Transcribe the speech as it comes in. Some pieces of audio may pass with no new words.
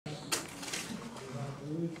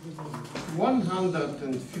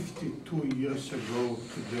152 years ago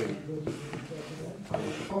today,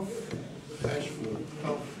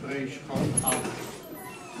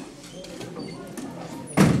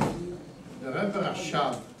 the Rebbe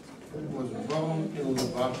Rashab was born in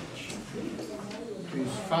Levin to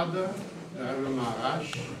his father, the Rebbe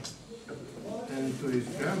Maharash, and to his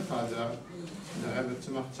grandfather, the Rebbe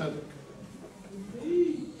Tzemach.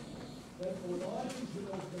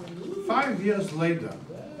 5 years later,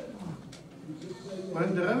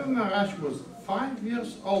 when the Rebbe Maharash was 5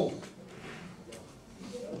 years old,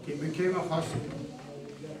 he became a Chassid.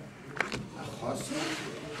 A Chassid?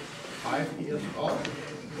 5 years old?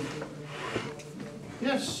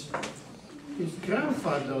 Yes, his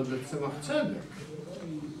grandfather, the Tzemach,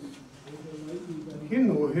 he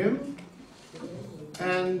knew him,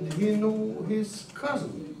 and he knew his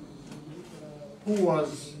cousin, who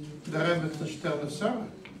was the Rebbe Tzemach.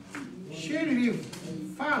 She lived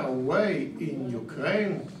far away in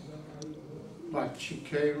Ukraine, but she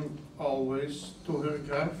came always to her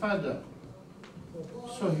grandfather.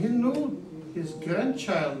 So he knew his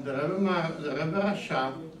grandchild, the Rebbe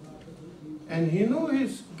Rashab, and he knew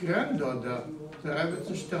his granddaughter, the Rebbe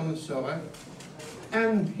Tzemach,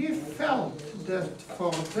 and he felt that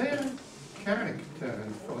for their character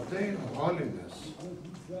and for their holiness,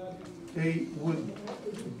 they would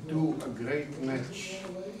do a great match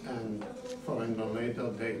and for in a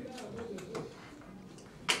later date.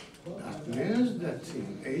 That means that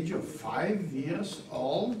in the age of 5 years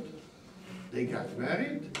old, they got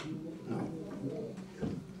married? No.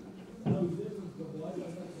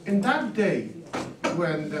 In that day,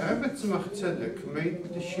 when the Rebbe Tzemach made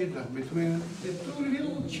the shidduch between the two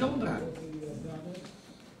little children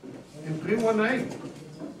in pre-1A,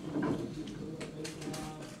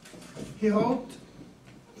 he wrote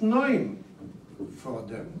Noim for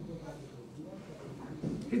them.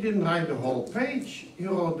 He didn't write the whole page, he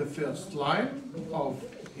wrote the first line of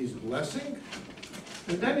his blessing,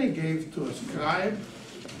 and then he gave to a scribe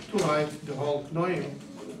to write the whole Noim,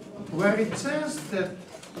 where it says that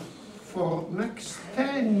for next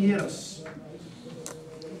 10 years,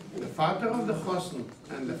 the father of the Chosn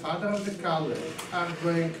and the father of the Kale are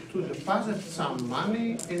going to deposit some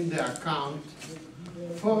money in the account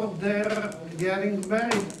for their getting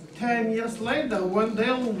married 10 years later when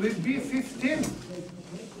they'll be 15.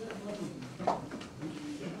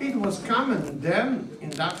 It was common then, in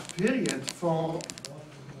that period, for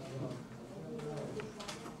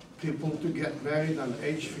people to get married on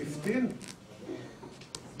age 15.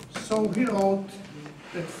 So he wrote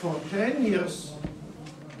that for 10 years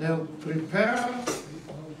they'll prepare,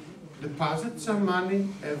 deposit some money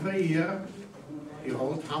every year. He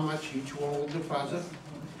wrote how much each one will deposit.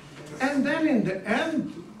 And then in the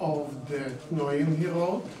end of the Noim he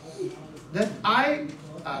wrote that I,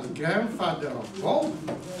 as grandfather of both,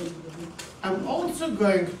 I'm also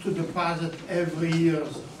going to deposit every year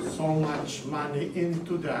so much money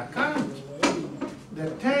into the account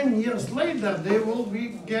that 10 years later they will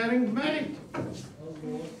be getting married.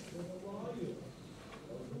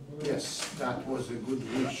 Yes, that was a good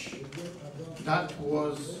wish. That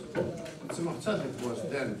was, Tzemach Tzedek was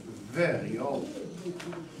then very old.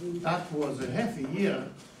 That was a half a year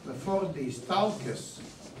before the stalkers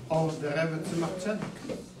of the Rebbe Tzemach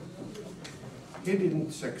Tzedek. He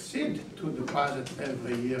didn't succeed to deposit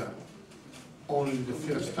every year, only the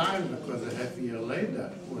first time, because a half a year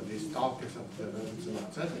later were the stalkers of the Rebbe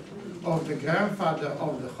Tzemach Tzedek, of the grandfather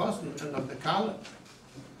of the Chosn and of the Kale.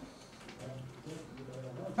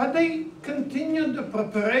 But they continued the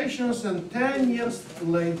preparations, and 10 years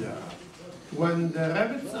later, when the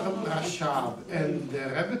Rebbe Rashab and the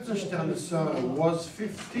Rebbe Tzemach was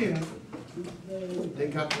 15, they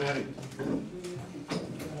got married.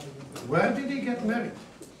 Where did he get married?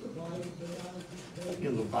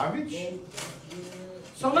 In Lubavitch?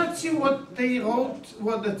 So let's see what they wrote,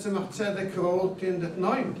 what the Tzemach Tzedek wrote in the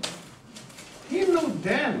Noim. He knew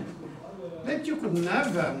then that you could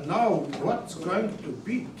never know what's going to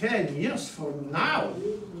be 10 years from now.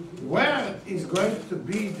 Where is going to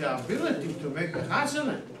be the ability to make a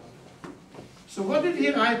chasana? So what did he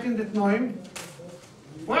write in the Noim?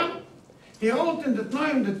 Well, he wrote in the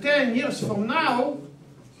Noim that 10 years from now,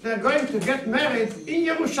 they're going to get married in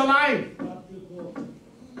Yerushalayim.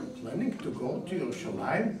 Planning to go to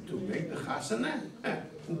Yerushalayim to make the chasana?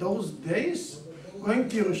 In those days, going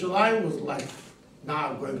to Yerushalayim was like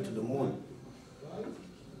now going to the moon.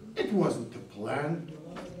 It wasn't a plan.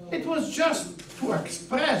 It was just to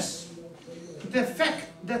express the fact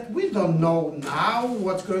that we don't know now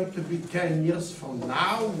what's going to be 10 years from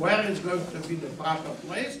now, where is going to be the proper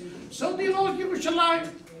place. So they wrote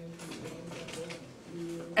Yerushalayim.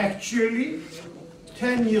 Actually,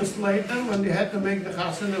 10 years later, when they had to make the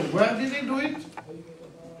chasana, where did they do it?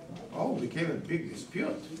 Oh, became a big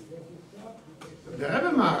dispute. The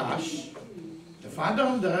Rebbe Marash, the father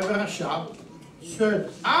of the Rebbe Rashab, said,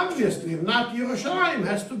 obviously, not Yerushalayim,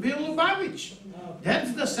 has to be Lubavitch.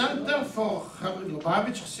 That's the center for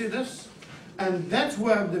Lubavitch Chassidus, and that's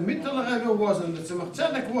where the Mittel Rebbe was, and the Tzemach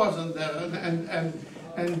Tzedek was,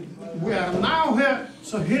 and we are now here,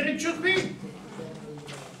 so here it should be.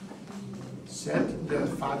 Said the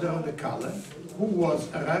father of the Caliph, who was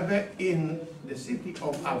a Rebbe in the city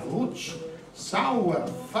of Avruch, somewhere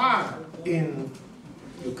far in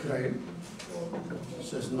Ukraine,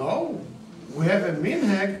 says, no, we have a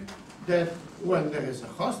minhag that when there is a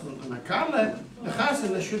chasna and a kala, the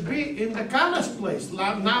chasna should be in the kala's place.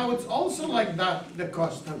 Now it's also like that, the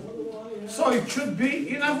custom. So it should be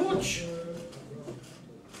in Avruch.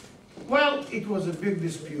 Well, it was a big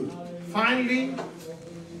dispute. Finally,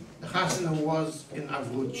 the chasna was in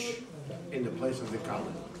Avruch, in the place of the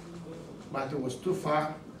kala. But it was too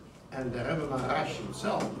far, and the Rebbe Marash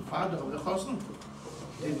himself, the father of the chasna,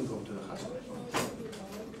 didn't go to the chasna.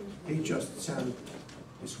 He just sent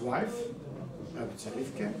his wife, Rebbe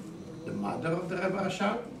Tzarifke, the mother of the Rebbe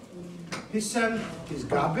Rashab. He sent his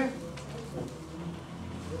Gabe,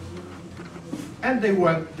 and they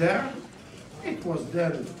went there. It was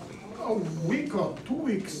then a week or 2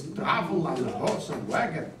 weeks travel on a horse and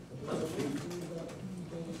wagon. It was a big,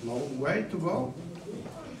 long way to go.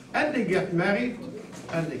 And they get married,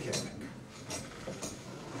 and they came back.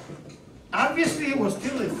 Obviously, he was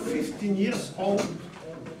still a 15 years old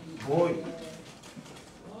boy.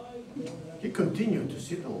 He continued to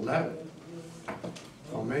sit and learn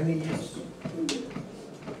for many years.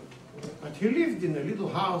 But he lived in a little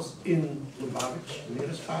house in Lubavitch, near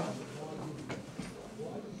his father.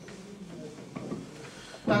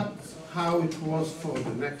 That's how it was for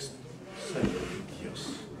the next 7 or 8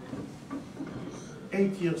 years.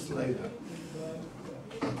 8 years later,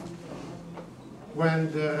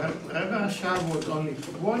 when the Rebbe Rashab was only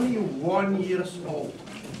 21 years old,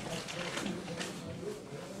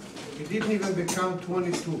 he didn't even become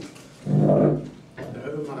 22. The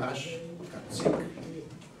Rebbe Marash got sick,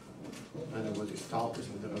 and it was his talkers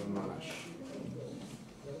with the Rebbe Marash.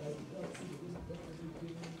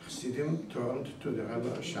 Chassidim turned to the Rebbe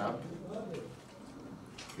Rashab.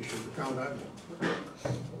 He should become Rebbe.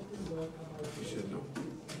 He said, no,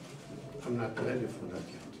 I'm not ready for that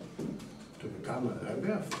yet. To become a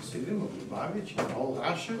Rebbe of Chassidim, of Lubavitch, in all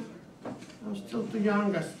Russia, I'm still too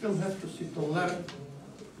young, I still have to sit and learn.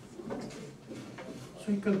 So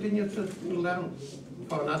he continued to learn.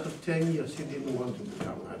 For another 10 years, he didn't want to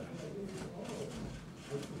become Rebbe.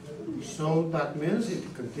 So that means he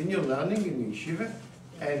continued learning in yeshiva,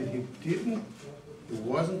 and he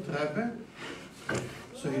wasn't Rebbe,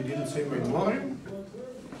 so he didn't say Memorim.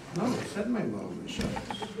 No, he said Memorim in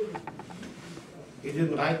Shabbos. He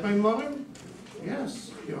didn't write Memorim?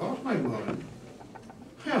 Yes, he wrote Memorim.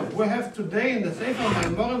 Yeah, we have today in the Sefer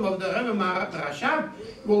Memorim of the Rebbe Rashab,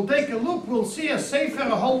 we'll take a look, we'll see a Sefer,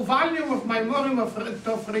 a whole volume of Memorim of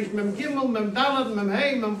Tofrish Mem Gimel, Mem Dalet, Mem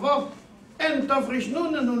Hey, Mem Vov, and Tofrish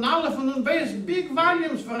Nun and Nun Aleph and Nun Beis, big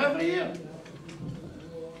volumes for every year.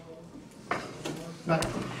 But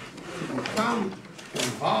to become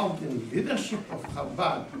involved in leadership of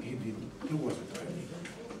Chabad, he didn't. He wasn't ready.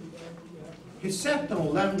 He sat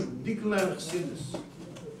and learned big learn Chassidus.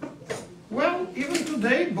 Well, even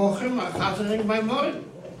today, Bochum are chazering Maimorim.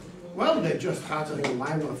 Well, they're just chazering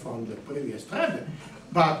Maimor from the previous Rebbe,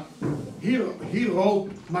 but he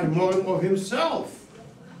wrote Maimorim of himself.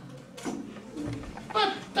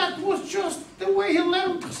 But that was just the way he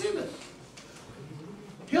learned Chassidus.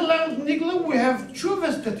 He learned Nigla. We have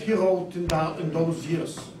tshuvas that he wrote in those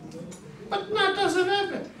years, but not as a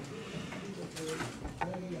Rebbe.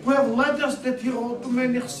 We have letters that he wrote to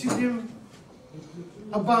many Chassidim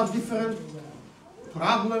about different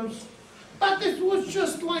problems, but it was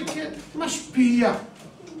just like a mashpia.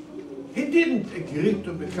 He didn't agree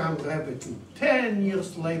to become Rebbe till 10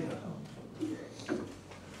 years later,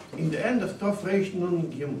 in the end of Tov Reish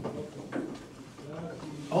Nun Gimel,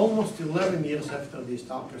 almost 11 years after the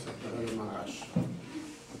establishment of the Rebbe Marash.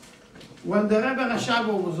 When the Rebbe Rashab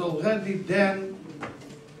was already then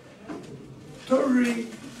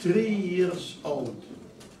 33 years old,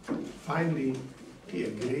 finally he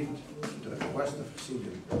agreed to the request of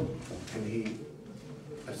Chassidim, and he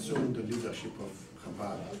assumed the leadership of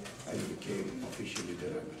Chabad and became officially the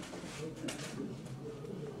Rebbe.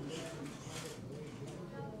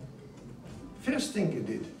 First thing he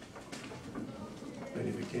did when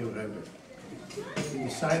he became Rebbe, he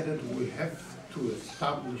decided we have to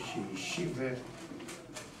establish a yeshiva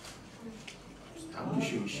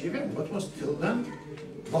Yeshiva, what was till then?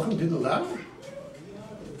 Bochum didn't learn.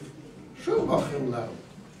 Sure, Bochum learned.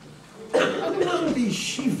 But it wasn't the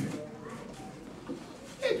yeshiva.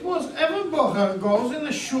 It was every Bocher goes in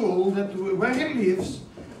a shul where he lives,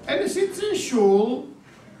 and he sits in shul,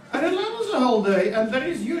 and he learns the whole day. And there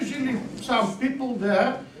is usually some people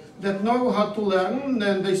there that know how to learn,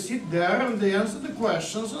 and they sit there and they answer the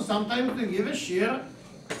questions, and sometimes they give a shir.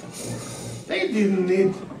 They didn't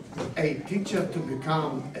need a teacher to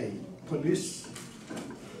become a police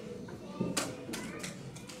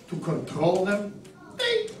to control them.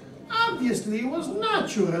 They obviously, it was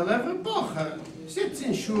natural. Every bocher sits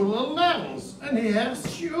in shul and learns, and he has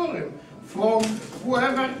shiurim from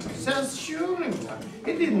whoever says shiurim.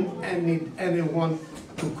 He didn't need anyone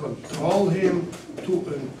to control him,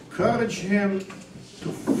 to encourage him, to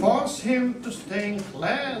force him to stay in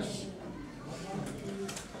class.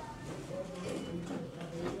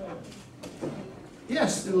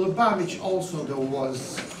 Yes, in Lubavitch also there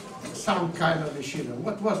was some kind of yeshiva.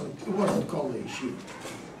 What was it? It wasn't called a yeshiva.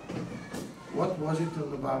 What was it in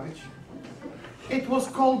Lubavitch? It was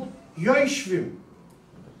called yoishvim.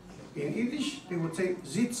 In Yiddish, they would say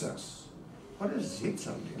zitzers. What is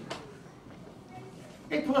zitzer mean?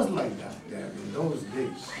 It was like that there in those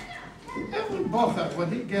days. Every bocher,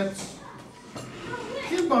 when he gets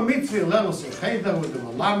his bar mitzvah, he learns in cheder with the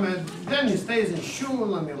malamed, then he stays in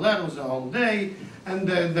shul and he learns the whole day, and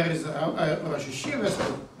there is a Rosh Hashiva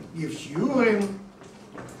that gives shiurim,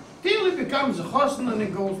 till he becomes a chosn and he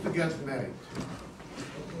goes to get married.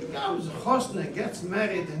 He becomes a chosn and gets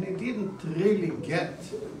married, and he didn't really get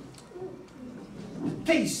the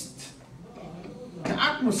taste, the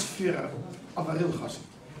atmosphere of a real chassid.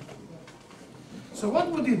 So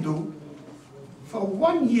what would he do? For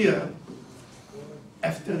 1 year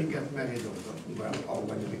after he got married, or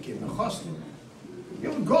when he became a chassid, he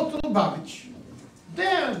would go to Lubavitch.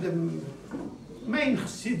 There the main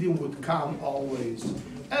chassidim would come always,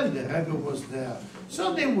 and the Rebbe was there.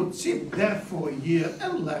 So they would sit there for a year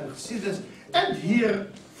and learn Chassidus and hear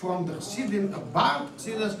from the chassidim about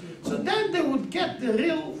Chassidus. So then they would get the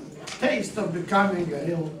real taste of becoming a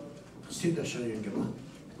real Chassidah Shari'im.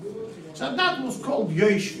 So that was called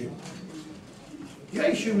Yoshvim.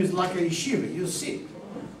 Yoshvim is like a yeshiva, you see.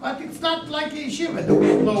 But it's not like a yeshiva. There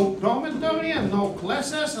was no dormitory and no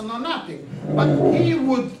classes and no nothing. But he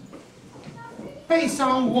would pay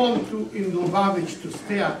someone in Lubavitch to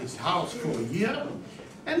stay at his house for a year.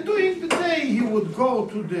 And during the day he would go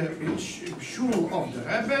to the shul of the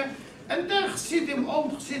Rebbe, and their chassidim,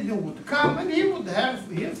 old chassidim would come, and he would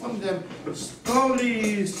hear from them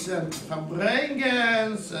stories and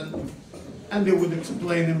farbrengens, and they would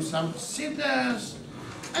explain him some chassidus,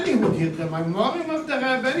 and he would hear the memorim of the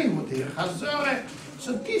Rebbe, and he would hear Chazoreh.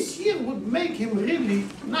 So this year would make him really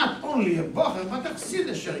not only a bocher, but a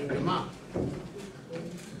chassidus shari'im.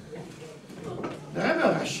 The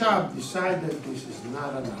Rebbe Rashab decided this is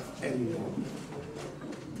not enough anymore.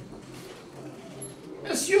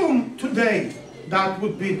 Assume today that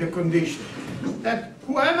would be the condition. That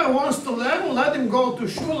whoever wants to learn, let him go to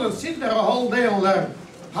shul and sit there a whole day and learn.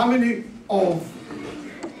 How many of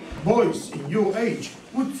boys in your age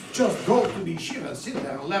would just go to the yeshiva and sit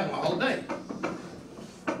there and learn a whole day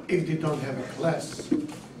if they don't have a class?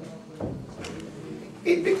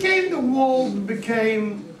 The world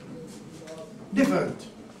became different.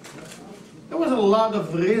 There was a lot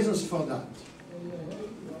of reasons for that.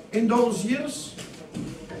 In those years,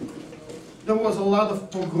 there was a lot of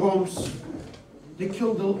pogroms. They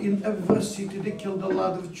killed in every city. They killed a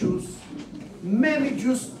lot of Jews. Many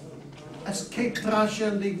Jews escaped Russia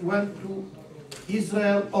and they went to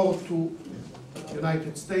Israel or to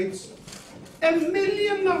United States. 1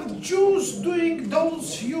 million of Jews during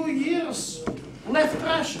those few years left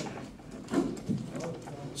Russia.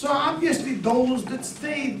 So obviously those that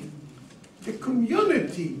stayed, the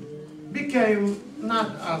community became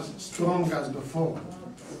not as strong as before.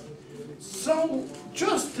 So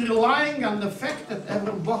just relying on the fact that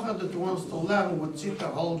every bocher that wants to learn would sit a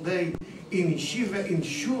whole day in yeshiva, in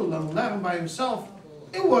shul, and learn by himself,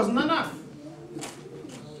 it wasn't enough.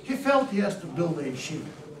 He felt he has to build a yeshiva.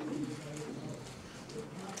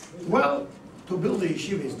 Well, to build a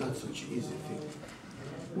yeshiva is not such an easy thing.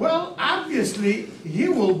 Well, obviously, he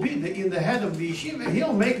will be in the head of the yeshiva,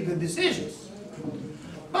 he'll make the decisions.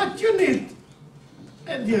 But you need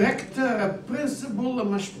a director, a principal, a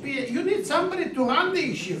mashpia, you need somebody to run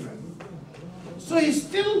the yeshiva. So he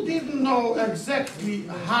still didn't know exactly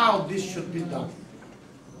how this should be done.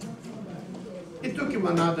 It took him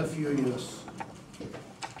another few years.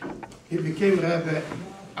 He became Rebbe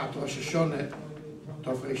at Rosh Hashanah,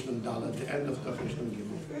 Tov Rishon Daled, the end of Tov Rishon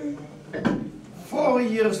Gimel. 4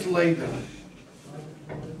 years later,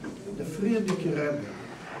 the Friedrich Rebbe,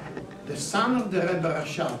 the son of the Rebbe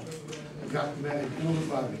Rashab, got married in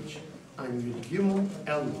Lubavitch and with Gimel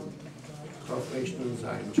Elman, Professional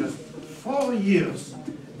Zion, just 4 years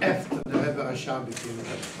after the Rebbe Rashab became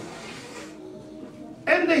Rebbe.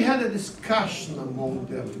 And they had a discussion among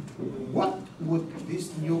them. What would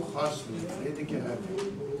this new husband, Friedrich Rebbe,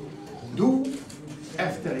 do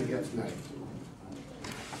after he gets married?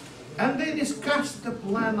 And they discussed the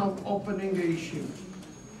plan of opening a yeshiva.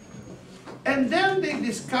 And then they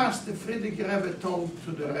discussed, the Friedrich Rebbe told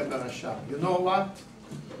to the Rebbe Rashab, you know what?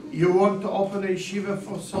 You want to open a yeshiva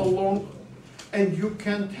for so long, and you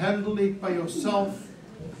can't handle it by yourself.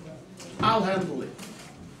 I'll handle it.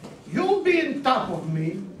 You'll be on top of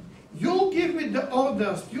me. You'll give me the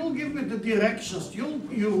orders. You'll give me the directions. You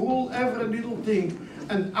rule every little thing,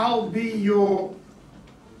 and I'll be your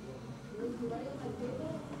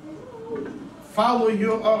follow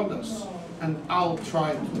your orders, and I'll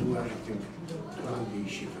try to do everything to run the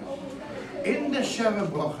yeshiva. In the Sheva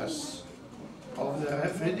Brochas of the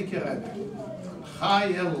Friedrich Rebbe,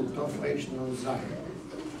 Chai Elul Tov Reish Nun Zayin,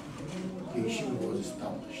 the yeshiva was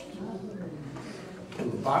established.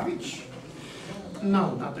 In Lubavitch?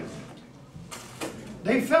 No, not exactly.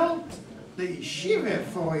 They felt the yeshiva,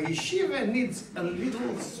 for a yeshiva needs a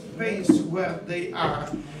little space where they are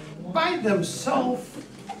by themselves,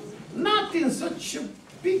 not in such a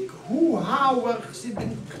big hoo-ha where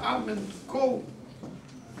Chassidim come and go.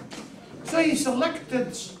 So he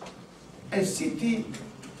selected a city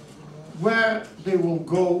where they will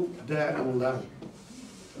go there and learn.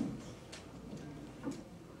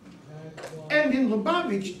 And in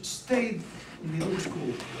Lubavitch stayed a little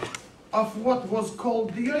school of what was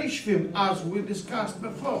called the Yeshvim, as we discussed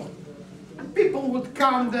before. People would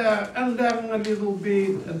come there and learn a little bit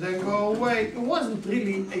and then go away. It wasn't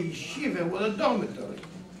really a yeshiva, it was a dormitory.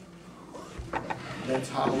 That's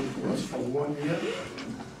how it was for 1 year.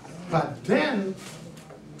 But then,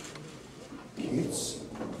 kids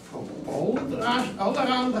from all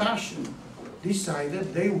around Russia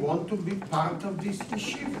decided they want to be part of this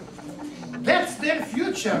yeshiva. That's their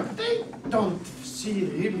future. They don't see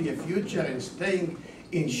really a future in staying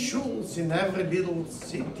in shuls in every little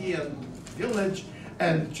city and village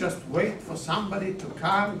and just wait for somebody to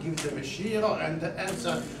come, give them a shiro and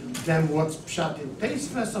answer them what's pshat in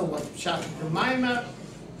Teisves or what's pshat in the Maimer.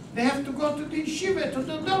 They have to go to the yeshiva, to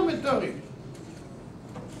the dormitory.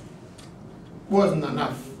 Wasn't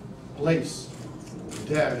enough place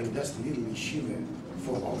there in this little yeshiva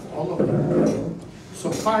for all of them. So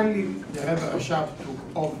finally, the Rebbe Rashab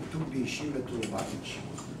took the yeshiva to Lubavitch.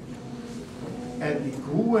 And it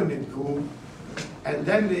grew and it grew. And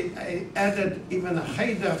then they added even a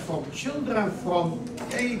cheder for children from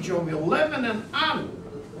the age of 11 and on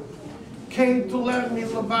came to learn in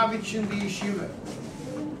Lubavitch in the yeshiva.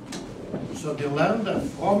 So they learned that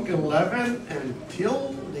from 11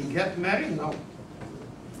 until they get married? No.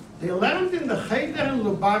 They learned in the cheder in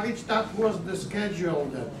Lubavitch, that was the schedule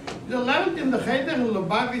then. They learned in the cheder in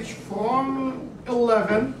Lubavitch from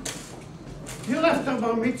 11 till after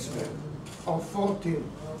Bar Mitzvah of 14.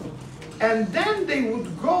 And then they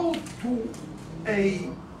would go to a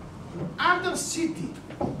other city.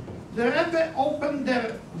 The Rebbe opened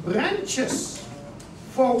their branches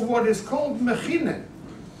for what is called Mechine.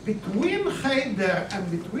 Between Cheder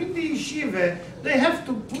and between the yeshiva, they have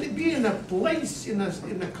to be in a place, in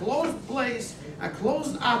a closed place, a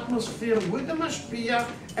closed atmosphere with the mashpia,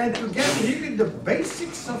 and to get really the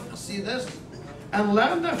basics of Chassidus and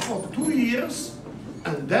learn there for 2 years,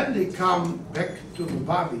 and then they come back to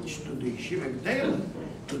Lubavitch, to the yeshiva Gdela,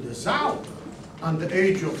 to the Zal, on the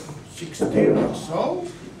age of 16 or so,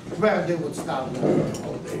 where they would start learning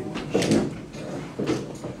all day.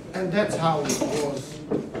 And that's how it was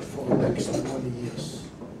for the next 20 years.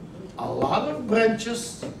 A lot of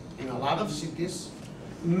branches in a lot of cities,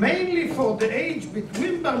 mainly for the age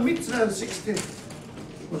between Bar Mitzvah and 16,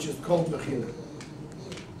 which is called Mechina.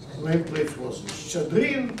 The main place was in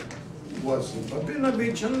Shadrin, was in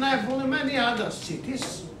Babinovich and Nevel and many other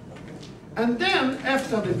cities. And then,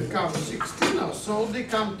 after they become 16 or so, they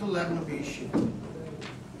come to learn yeshiva.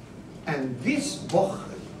 And this boch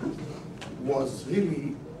was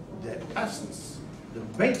really the essence, the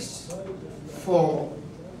base for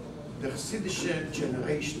the Chassidische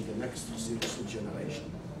generation, the next Chassidische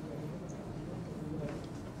generation.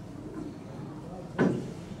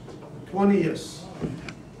 20 years.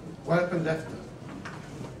 What happened after?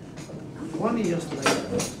 20 years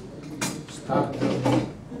later, started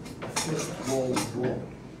the First World War,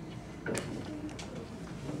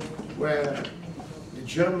 where the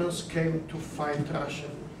Germans came to fight Russia.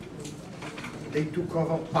 They took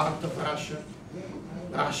over part of Russia.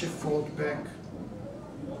 Russia fought back,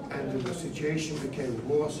 and the situation became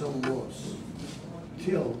worse and worse,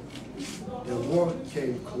 till the war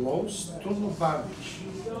came close to Lubavitch,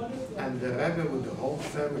 and the Rebbe with the whole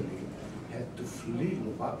family had to flee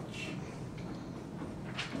Lubavitch.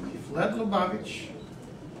 He fled Lubavitch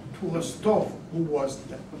to Rostov, who was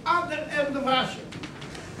the other end of Russia.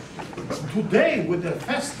 Today, with the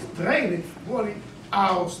fast train, it's 20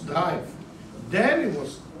 hours drive. Then it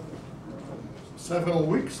was several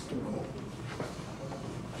weeks to go.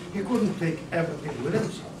 He couldn't take everything with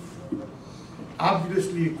himself.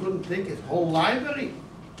 Obviously, he couldn't take his whole library.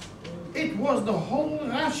 It was the whole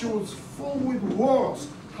Russia was full with wars.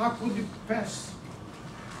 How could he pass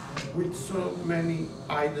with so many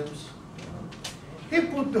items? He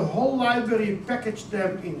put the whole library, packaged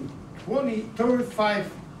them in 35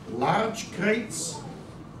 large crates,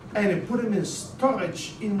 and he put them in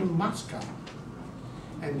storage in Moscow.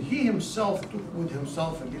 And he himself took with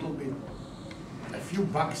himself a few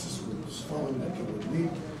boxes with stone that he would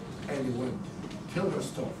need, and he went till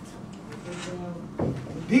Rostov.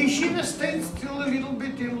 The yeshiva stayed still a little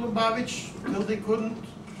bit in Lubavitch till they couldn't,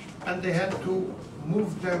 and they had to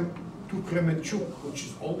move them to Kremenchuk, which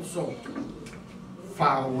is also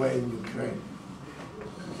far away in Ukraine.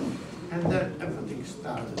 And then everything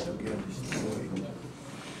started to get destroyed.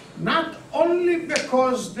 Not only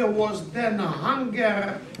because there was then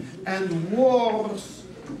hunger and wars,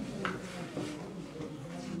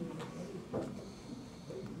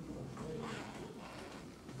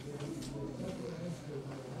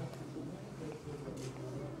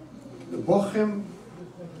 the Bochum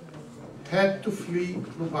had to flee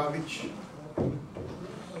Lubavitch,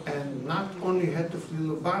 and not only had to flee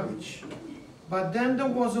Lubavitch, but then there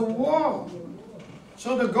was a war.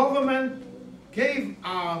 So the government gave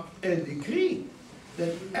out a decree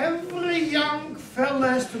that every young fellow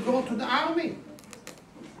has to go to the army.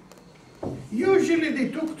 Usually they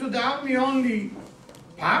took to the army only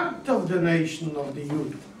part of the nation of the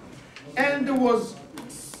youth, and it was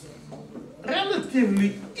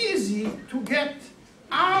relatively easy to get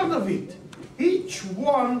out of it. Each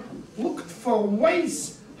one looked for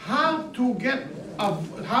ways how to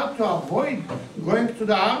avoid going to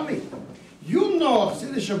the army. You know,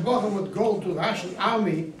 Chassidus Bochum would go to the Russian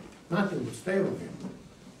army, nothing would stay with him.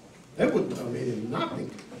 They would permit him nothing.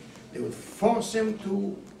 They would force him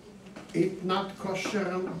to eat not kosher,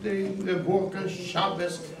 and they work on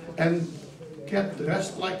Shabbos and get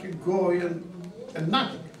dressed like a goy and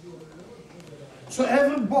nothing. So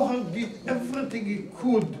every Bochum did everything he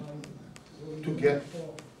could to get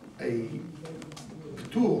a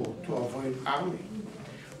tour to avoid army.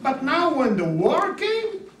 But now when the war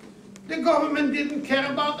came, the government didn't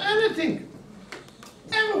care about anything.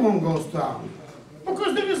 Everyone goes to army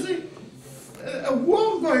because there is a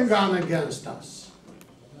war going on against us.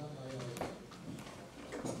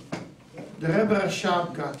 The Rebbe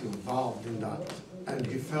Rashab got involved in that, and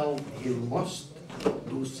he felt he must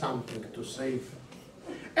do something to save.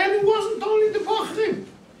 And it wasn't only the Bochum.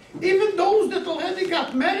 Even those that already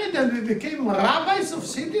got married and we became rabbis of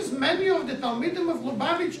cities, many of the Talmidim of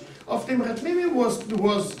Lubavitch, of the Mretmimim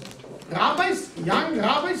was rabbis, young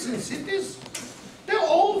rabbis in cities. They're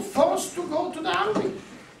all forced to go to the army.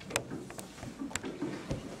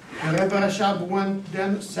 And Rebbe Rashab went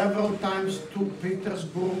then several times to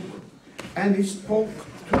Petersburg, and he spoke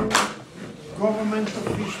to government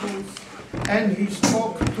officials, and he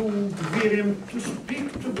spoke to Gvirim to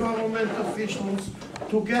speak to government officials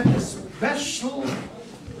to get a special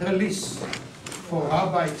release for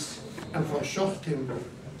rabbis and for shochtim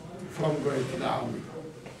from going to the army,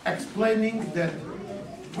 explaining that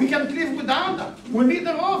we can't live without that. We need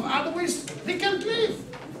a rov, otherwise they can't live.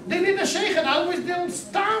 They need a sheikh, otherwise they'll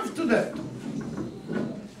starve to death.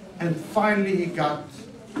 And finally he got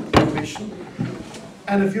permission,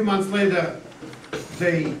 and a few months later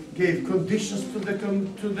they gave conditions to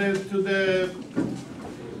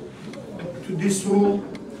this rule,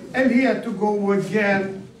 and he had to go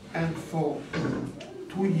again, and for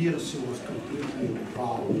 2 years he was completely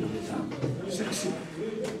involved with that. Succeeded.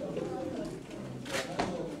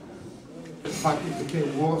 But it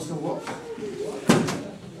became worse and worse.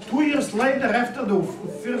 2 years later, after the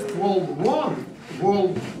First World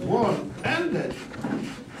War ended,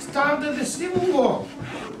 started a civil war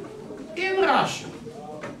in Russia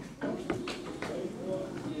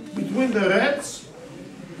between the Reds,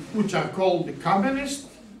 which are called the communists,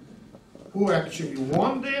 who actually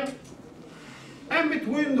won there, and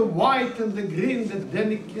between the white and the green, the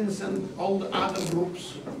Denikins and all the other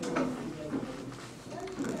groups.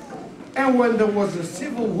 And when there was a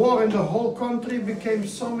civil war in the whole country, became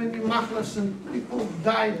so many machlas and people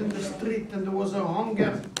died in the street and there was a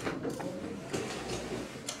hunger.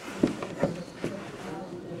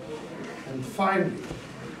 And finally,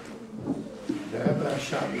 the Rebbe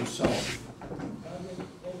Rashab himself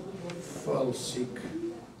fell sick,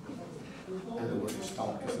 and it was the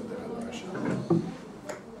stalkers of the Rebbe Rashab.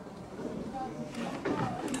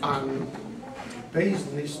 And based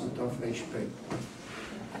Nissan of Rashab,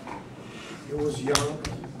 he was young,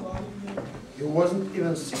 he wasn't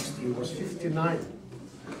even 60, he was 59.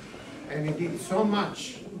 And he did so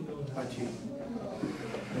much, but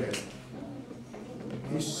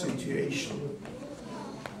his situation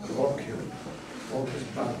broke him, broke his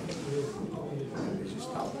body, and this is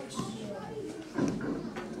doubtless.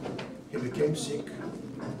 He became sick,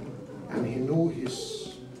 and he knew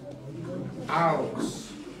his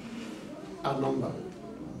hours are numbered.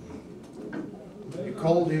 He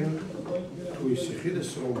called him to his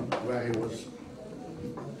Chassidus room where he was.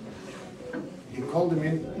 He called him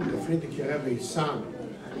in the Friedrich Rebbe, his son,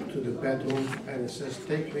 to the bedroom, and he says,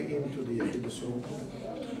 "Take me into the Chassidus room.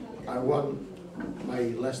 I want my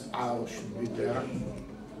last hour should be there."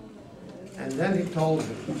 And then he told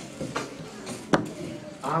him,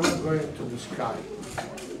 "I'm going to the sky.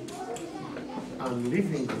 I'm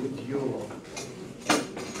living with you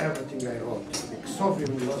everything I wrote.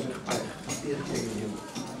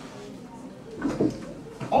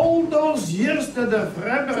 All those years that the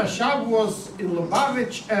Rebbe Rashab was in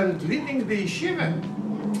Lubavitch and leading the yeshiva,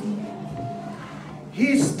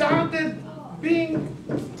 he started being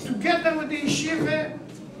together with the yeshiva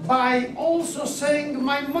by also saying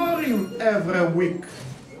Maimorim every week,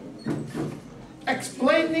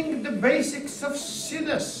 explaining the basics of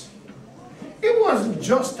Chassidus. It wasn't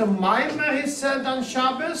just a mimer, he said on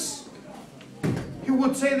Shabbos. He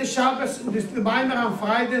would say the Shabbos, the mimer on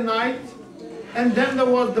Friday night, and then there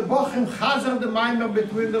was the Bochim Chazer, the mimer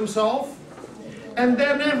between themselves, and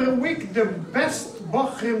then every week the best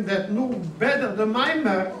Bochim that knew better the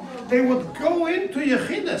mimer, they would go into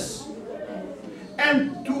Yechidus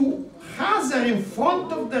and to Chazer in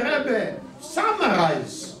front of the Rebbe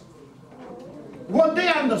summarize what they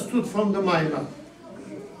understood from the mimer.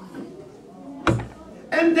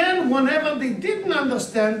 And then whenever they didn't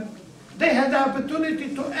understand, they had the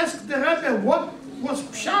opportunity to ask the Rebbe what was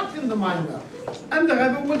pshat in the mimer. And the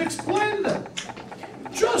Rebbe would explain that.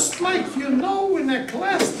 Just like you know in a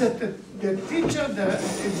class that the teacher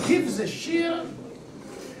gives a shir,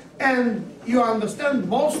 and you understand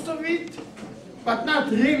most of it, but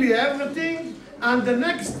not really everything, and the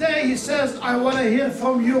next day he says, "I want to hear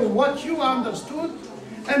from you what you understood,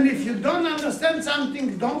 and if you don't understand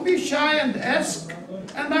something, don't be shy and ask,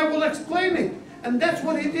 and I will explain it." And that's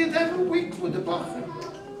what he did every week with the Bachar.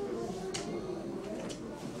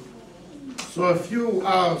 So a few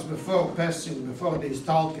hours before passing, before these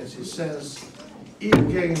talkers, he says, "Ich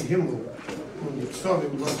gegen Himmel und ich soll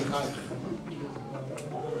ihm was reichen."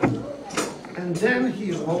 And then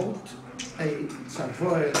he wrote a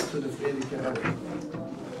tzavor to the Friedrich Rebbe,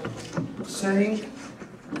 saying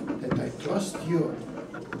that I trust you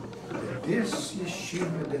that this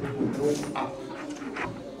yeshiva that we built up,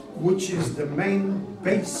 which is the main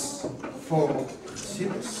base for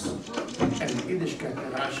Chassidus and Yiddishkeit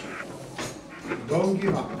and Rashab, don't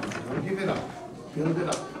give up, don't give it up, build it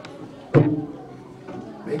up.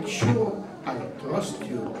 Make sure I trust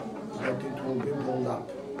you that it will be built up.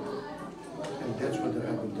 And that's what the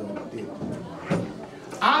Rebbe did.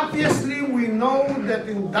 Obviously, we know that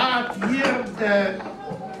in that year the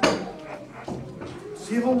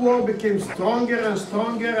civil war became stronger and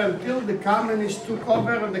stronger until the communists took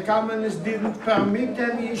over, and the communists didn't permit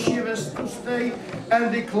any yeshivas to stay,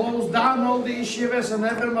 and they closed down all the yeshivas, and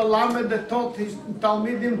every Melamed that taught his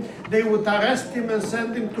Talmidim, they would arrest him and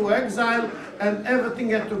send him to exile, and everything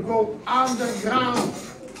had to go underground.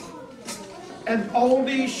 And all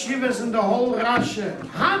the yeshivas in the whole Russia,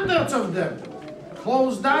 hundreds of them,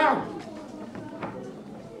 closed down.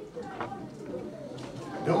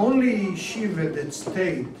 The only yeshiva that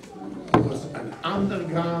stayed was an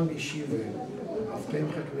underground yeshiva of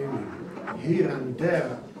Temchat Mimim. Here and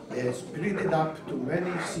there, they split it up to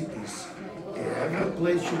many cities. Every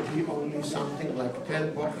place should be only something like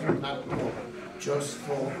 10 bochim, not more, just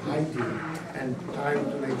for hiding and trying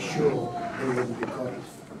to make sure they wouldn't be caught.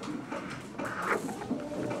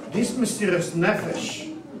 This mysterious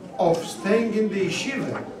nefesh of staying in the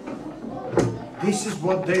yeshiva, this is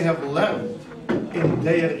what they have learned in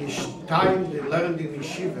their time. They learned in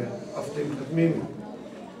yeshiva of Temchat Mimim.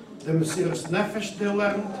 The mysterious nefesh they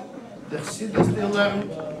learned, the Chassidus they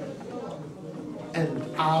learned, and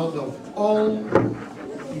out of all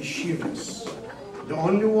yeshivas. The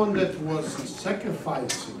only one that was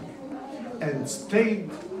sacrificing and stayed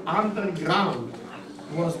underground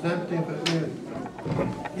was that Rebbe.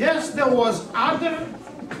 Yes, there was other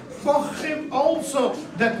Bochim also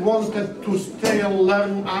that wanted to stay and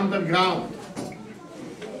learn underground.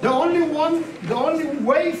 The only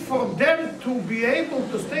way for them to be able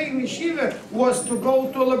to stay in yeshiva was to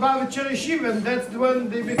go to Lubavitcher yeshiva, and that's when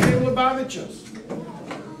they became Lubavitchers.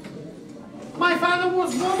 My father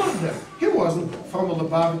was one of them. He wasn't from a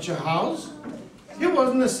Lubavitcher house. He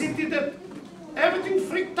was in a city that everything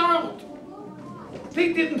freaked out.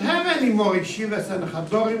 They didn't have any more yeshivas and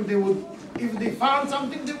chadorim. They would, if they found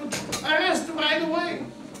something, they would arrest him right away.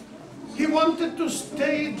 He wanted to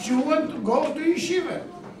stay a Jew and to go to yeshiva.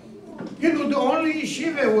 You know, the only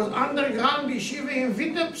yeshiva was underground yeshiva in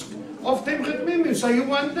Vitebsk of Timchet Mimim. So he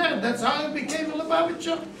went there. That's how he became a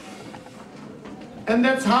Lubavitcher. And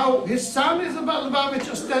that's how his son is a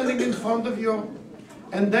Lubavitcher standing in front of you.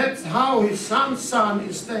 And that's how his son's son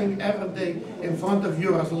is staying every day in front of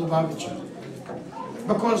you as a Lubavitcher.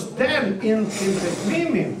 Because then in Timchet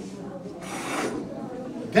Mimim,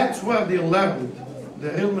 that's where they learned the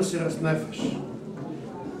real Mesiras Nefesh.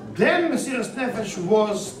 Then Mesiras Nefesh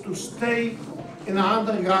was to stay in an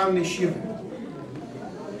underground yeshiva.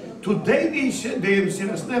 Today the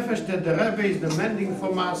Mesiras Nefesh that the Rebbe is demanding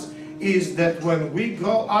from us is that when we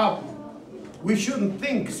grow up, we shouldn't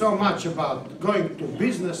think so much about going to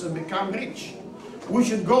business and become rich. We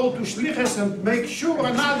should go to Shlichus and make sure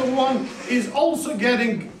another one is also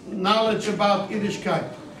getting knowledge about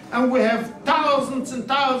Yiddishkeit. And we have thousands and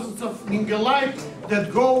thousands of Yingelite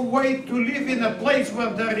that go away to live in a place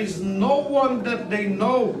where there is no one that they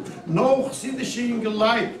know, no Chassidish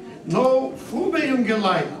Yingelite, no Frube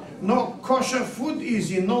Yingelite, no kosher food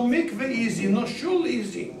easy, no mikveh easy, no shul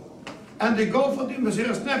easy. And they go for the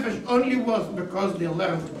Mesiras Nefesh only was because they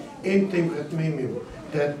learned in Timchet Mimim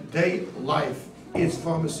that their life is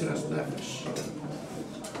for Mesiras Nefesh.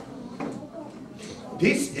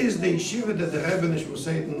 This is the yeshiva that the Rebbe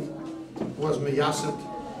Nishmuseiten was meyasset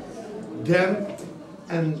then,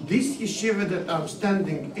 and this yeshiva that I'm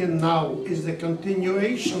standing in now is the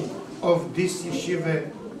continuation of this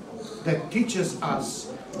yeshiva that teaches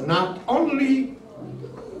us not only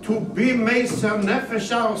to be Meiser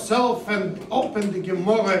Nefesh ourselves and open the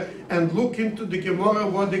Gemara and look into the Gemara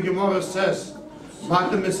what the Gemara says, but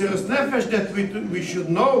the Mesiras Nefesh that we should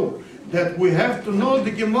know that we have to know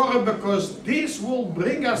the Gemara because this will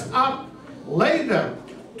bring us up later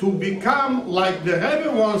to become like the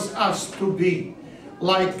Rebbe wants us to be.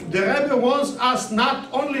 Like the Rebbe wants us not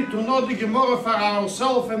only to know the Gemara for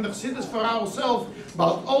ourselves and the Chassidus for ourselves,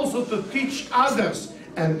 but also to teach others.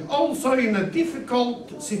 And also in a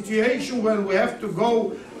difficult situation when we have to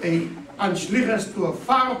go on Shlichus to a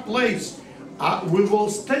far place, we will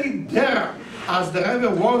stay there as the Rebbe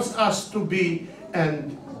wants us to be,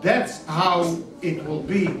 and that's how it will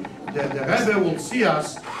be. That the Rebbe will see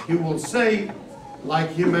us, he will say, like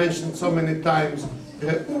he mentioned so many times,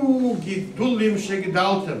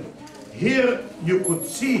 here you could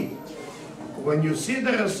see, when you see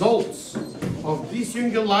the results of these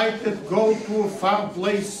young light that go to a far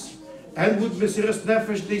place, and with Mesiras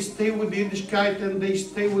Nefesh they stay with Yiddishkeit and they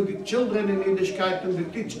stay with the children in Yiddishkeit and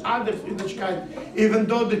they teach others Yiddishkeit, even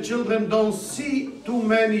though the children don't see too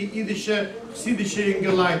many Yiddish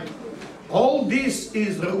young light. All this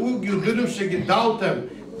is Re'ug Yudinim Shegidaltem.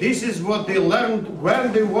 This is what they learned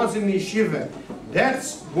when they was in yeshiva.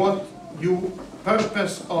 That's what you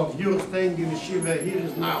purpose of your staying in yeshiva here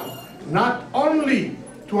is now. Not only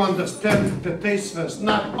to understand the Tesvos,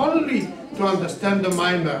 not only to understand the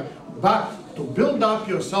Maimer, but to build up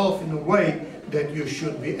yourself in a way that you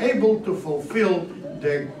should be able to fulfill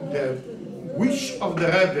the wish of the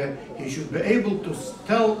Rebbe. He should be able to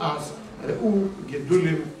tell us Re'u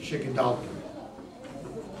Gedulim Shegidaltem.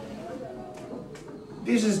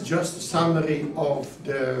 This is just a summary of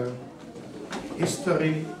the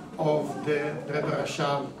history of the Rebbe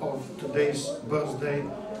Rashab of today's birthday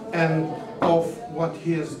and of what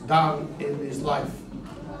he has done in his life.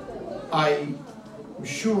 I'm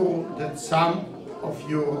sure that some of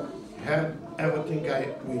you heard everything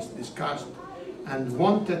we discussed and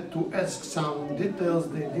wanted to ask some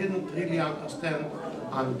details they didn't really understand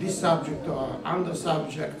on this subject or other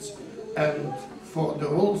subjects, and for the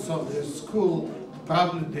rules of the school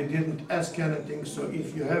probably they didn't ask anything. So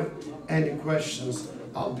if you have any questions,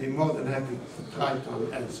 I'll be more than happy to try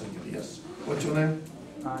to answer you. Yes. What's your name?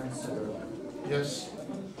 Yes.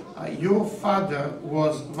 Your father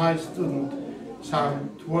was my student some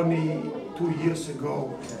 22 years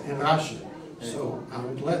ago in Russia. So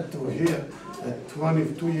I'm glad to hear that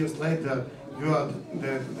 22 years later You are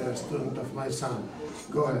the student of my son.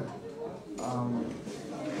 Go ahead.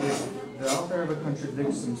 If the Alter Rebbe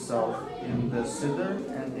contradicts himself in the Siddur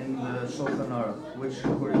and in the Shulchan Aruch, which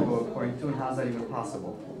according to, and how is that even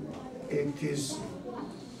possible? It is,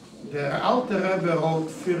 the Alter Rebbe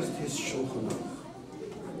wrote first his Shulchan Aruch.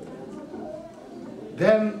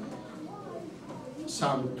 Then,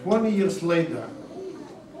 some 20 years later,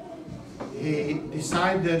 he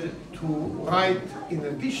decided to write, in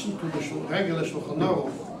addition to the regular Shulchan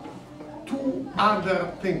Aruch, two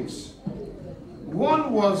other things.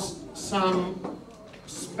 One was some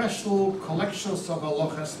special collections of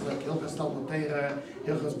halachas, like Hilchas Talmud Torah,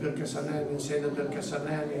 Hilchas Birkas Hananim, Seder Birkas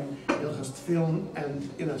Hananim, Hilchas Tefillin, and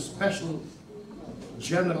in a special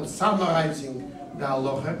general summarizing the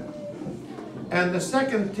halacha. And the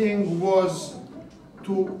second thing was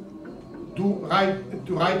to write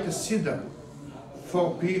a siddur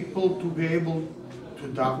for people to be able to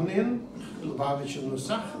daven in, Lubavitch and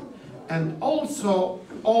Nusach, and also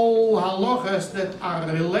all halachas that are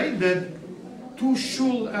related to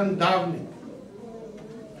shul and davening.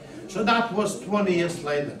 So that was 20 years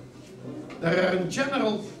later. There are in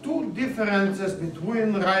general two differences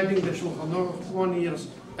between writing the Shulchan Aruch 20 years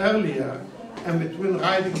earlier and between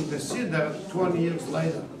writing the Siddur 20 years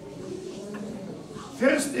later.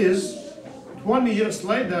 First is, 20 years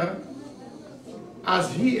later,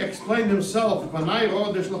 as he explained himself, when I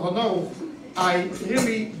wrote the Shulchan Aruch, I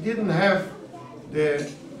really didn't have the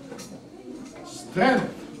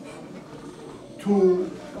strength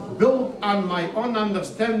to build on my own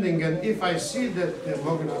understanding, and if I see that the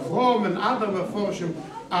Mogen Avraham and other Meforshim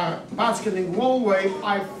are basking one way,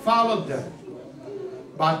 I followed them.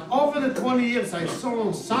 But over the 20 years, I saw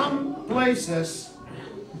in some places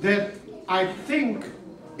that I think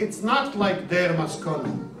it's not like their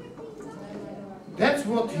maskana. That's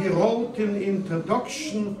what he wrote in the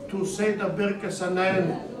introduction to Seder Birkas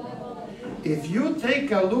Hananim. If you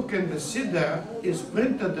take a look in the Siddur, is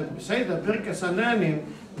printed the Seder Birkas Hananim,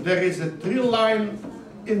 there is a 3-line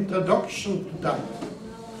introduction to that,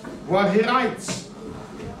 where he writes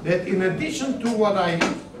that in addition to what I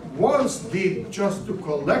once did just to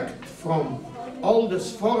collect from all the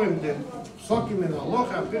Sforim, the Sokim and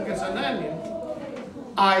Halacha, Birkas Hananim,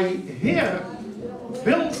 I here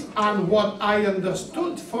built on what I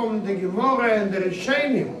understood from the Gemara and the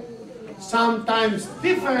Rishonim, sometimes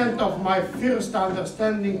different of my first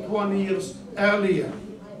understanding 20 years earlier.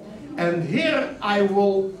 And here I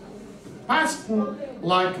will pass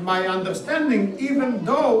like my understanding, even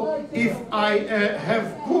though if I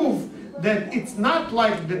have proved that it's not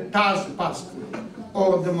like the Taz Paskin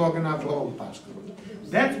or the Mogen Avraham Paskin.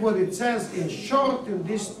 That's what it says in short in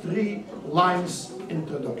these 3 lines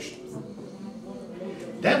introduction.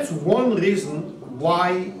 That's one reason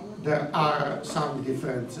why there are some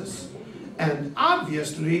differences. And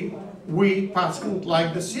obviously, we paskin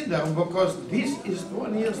like the Siddur, because this is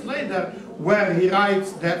 20 years later where he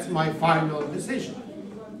writes, that's my final decision.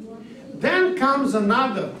 Then comes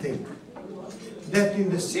another thing, that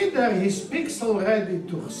in the Siddur he speaks already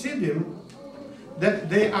to Chassidim that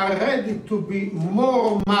they are ready to be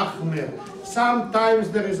more machmer.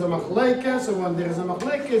 Sometimes there is a machlekes, and when there is a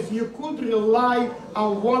machlekes, you could rely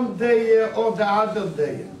on one day or the other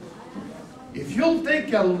day. If you'll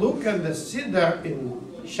take a look at the Siddur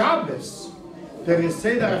in Shabbos, there is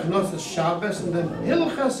Seder Achnosos Shabbos, and then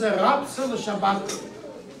Hilchas Rapsel Shabbat,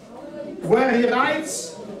 where he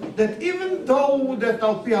writes that even though that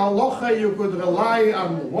al pi halacha you could rely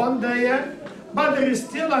on one day, but there is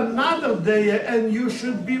still another day, and you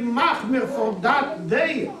should be machmir for that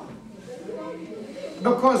day.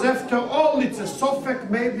 Because after all, it's a sofek,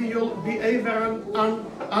 maybe you'll be over on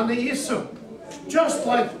a Yisur. Just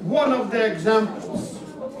like one of the examples.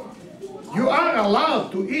 You are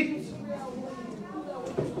allowed to eat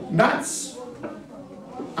nuts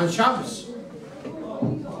on Shabbos.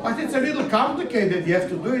 But it's a little complicated. You have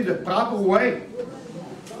to do it the proper way.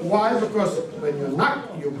 Why? Because when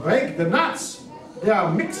you break the nuts, they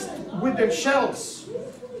are mixed with the shells.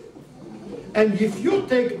 And if you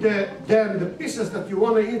take then the pieces that you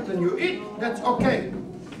want to eat and you eat, that's okay.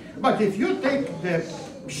 But if you take the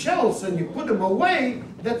shells and you put them away,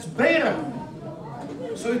 that's better.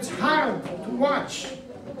 So it's hard to watch.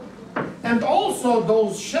 And also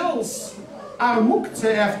those shells are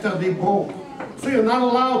muktzeh after they broke. So you're not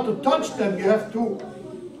allowed to touch them. You have to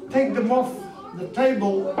take them off the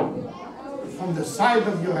table from the side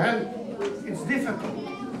of your hand. It's difficult.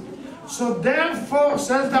 So therefore,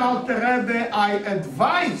 says the Alter Rebbe, I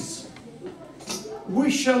advise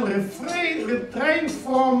we shall refrain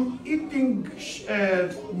from eating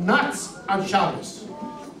nuts on Shabbos.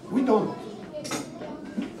 We don't.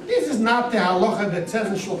 This is not the halacha that says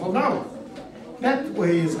in Shulchan Aruch. That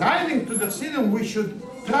when he is writing to the Chassidim, we should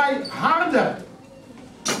try harder.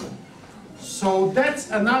 So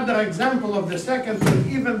that's another example of the second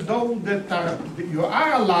thing, even though that you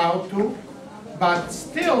are allowed to, but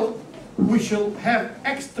still we should have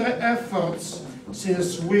extra efforts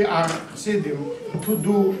since we are Chassidim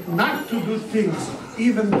not to do things,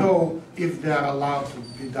 even though if they are allowed to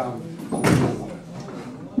be done.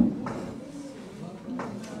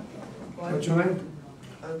 What's your name?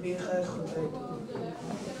 Why did it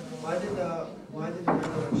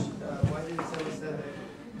say that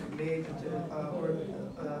made it to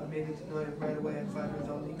know right away at 5 years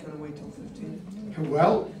old? He couldn't wait till 15.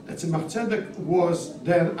 Well, the Tzemach Tzedek was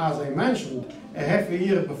then, as I mentioned, a half a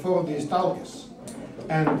year before the Istalkes,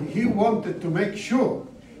 and he wanted to make sure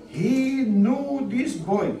he knew this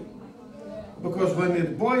boy, because when a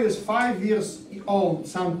boy is 5 years old,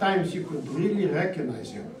 sometimes you could really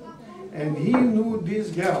recognize him. And he knew this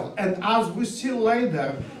girl. And as we see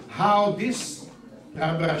later, how this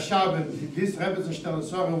Rabbi Rashab and this Rebbe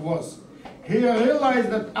was, he realized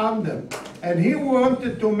that I'm them. And he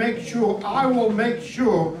wanted to make sure, I will make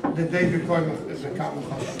sure that they become a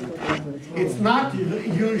Chassidus. It's not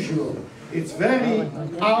usual. It's very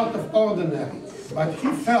out of ordinary. But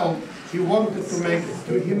he felt he wanted to make it.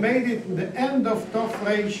 So he made it in the end of Tov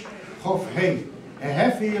Reish Chof Hei. A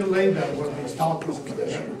half a year later was the Istalkes of the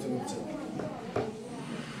Rebbe.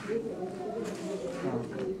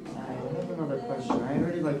 Another question. I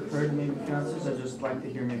already heard maybe answers. I'd just like to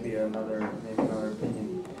hear maybe another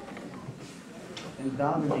opinion. In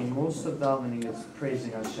davening, most of davening is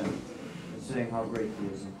praising Hashem, and saying how great He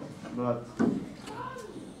is. But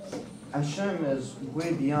Hashem is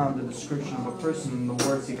way beyond the description of a person and the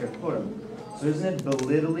words He could put him. So isn't it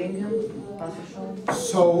belittling him, Hashem?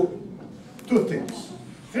 So, two things.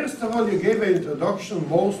 First of all, you gave an introduction.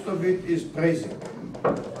 Most of it is praising.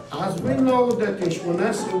 As we know that in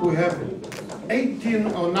Shmoneh we have 18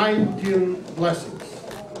 or 19 blessings.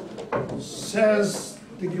 Says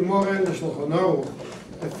the Gemara in the Shulchan Aruch,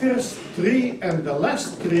 the first 3 and the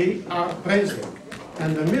last 3 are praising,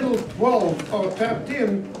 and the middle 12 or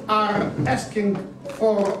 13 are asking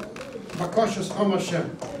for Bakoshes from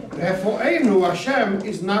Hashem. Therefore, Einu Hashem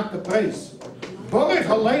is not the praise. Borech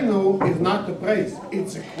Aleinu is not the praise.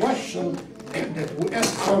 It's a question that we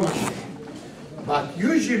ask from Hashem. But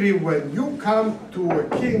usually when you come to a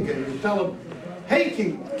king and you tell him, hey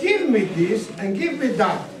king, give me this and give me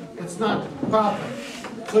that, it's not proper.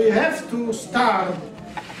 So you have to start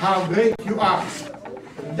how great you are.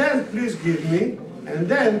 And then please give me, and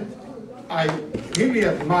then I really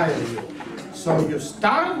admire you. So you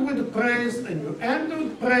start with praise and you end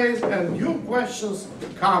with praise, and your questions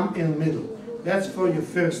come in the middle. That's for your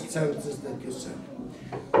first sentences that you said.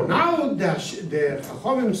 Now the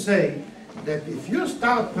Chachamim say that if you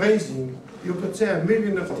start praising, you could say a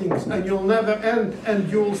million of things, and you'll never end, and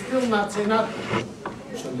you'll still not say nothing.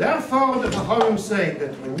 So therefore, the Chachamim say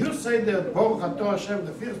that when you say that Baruch Atah Hashem,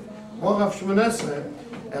 the first Baruch of Shmoneh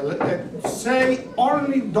Esrei, say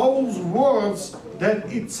only those words that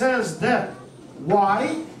it says there.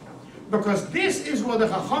 Why? Because this is what the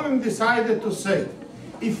Chachamim decided to say.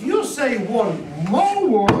 If you say one more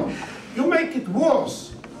word, you make it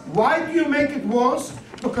worse. Why do you make it worse?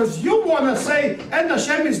 Because you want to say, and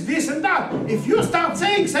Hashem is this and that. If you start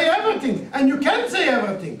saying, say everything, and you can't say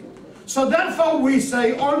everything. So therefore we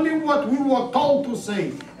say only what we were told to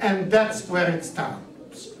say, and that's where it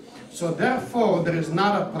starts. So therefore there is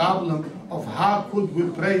not a problem of how could we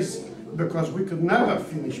praise, because we could never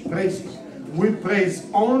finish praising. We praise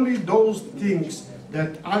only those things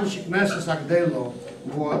that Anshik Nesses Agdelo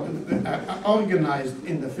were organized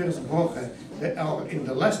in the first broche, or in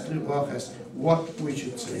the last 3 broches, what we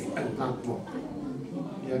should say, and not more.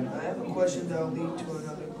 Yeah. I have a question that will lead to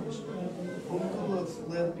another question. Onkelos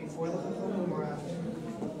lived before the Chachamim or after?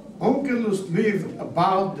 Onkelos lived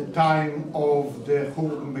about the time of the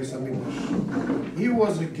Churban Beis Hamikdash. He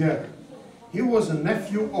was a ger. He was a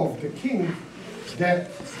nephew of the king that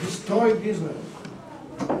destroyed Israel.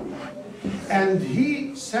 And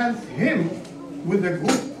he sent him with a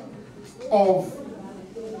group of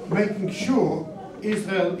making sure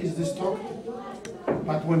Israel is destructed.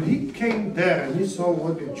 But when he came there and he saw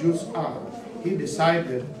what the Jews are, he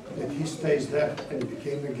decided that he stays there and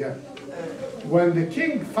became a ger. When the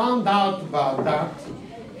king found out about that,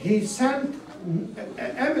 he sent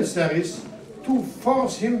emissaries to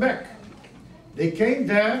force him back. They came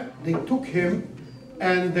there, they took him,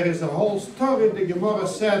 and there is a whole story. The Gemara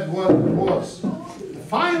said what it was. The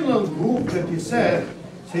final group that he said,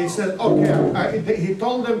 okay, he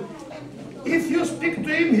told them, If you speak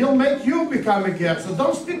to him, he'll make you become a ger. So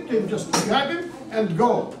don't speak to him, just grab him and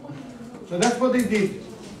go. So that's what they did.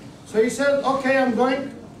 So he said, okay, I'm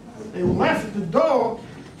going. They left the door,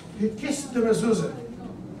 he kissed the mezuzah.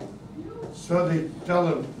 So they tell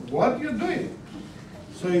him, what are you doing?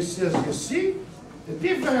 So he says, you see, the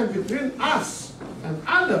difference between us and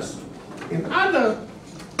others. In other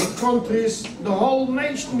countries, the whole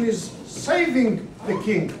nation is saving the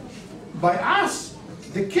king. By us,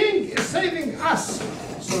 the king is saving us.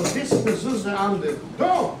 So this mezuzah on the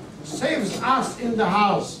door saves us in the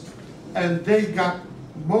house. And they got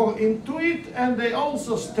more into it, and they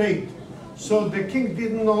also stayed. So the king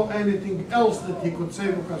didn't know anything else that he could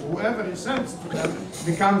say, because whoever he sends to them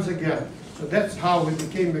becomes a ger. So that's how he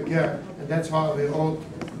became a ger, and that's how they wrote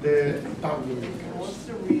the Talmud. What's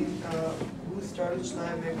the reason, who started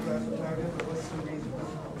Shnai Mikra Targum, but what's the reason?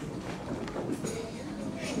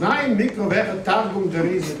 Shnai Mikra Targum, there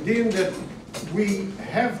is a din that we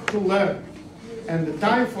have to learn. And the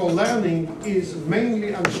time for learning is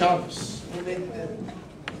mainly on Shabbos. Who made it?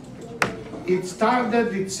 It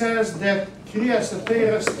started, it says that Kriyas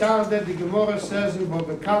Atera started, the Gemara says in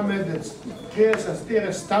Bobekame that Kriyas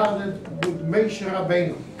Atera started with Moshe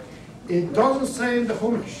Rabbeinu. It doesn't say in the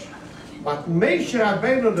Chumash, but Moshe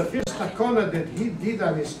Rabbeinu, the first takona that he did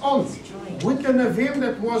on his own, with the Nevim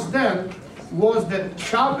that was then, was that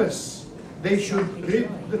Shabbos, they should read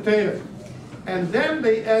the Torah. And then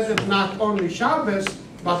they added not only Shabbos,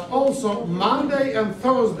 but also Monday and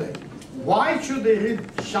Thursday. Why should they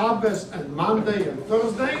read Shabbos and Monday and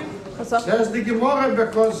Thursday? Says the Gemara,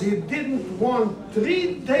 because he didn't want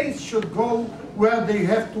 3 days should go where they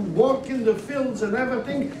have to work in the fields and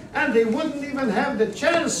everything, and they wouldn't even have the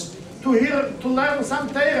chance to learn some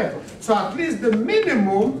Torah. So at least the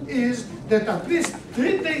minimum is that at least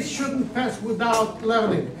 3 days shouldn't pass without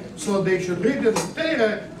learning. So they should read the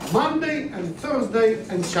Torah Monday and Thursday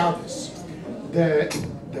and Shabbos.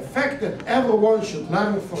 The fact that everyone should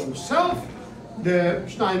learn for himself, the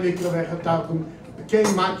Shnai Mikra Targum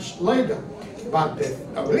became much later. But the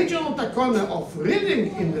original takona of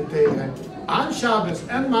reading in the Torah on Shabbos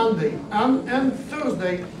and Monday and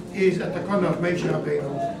Thursday is a takona of Moshe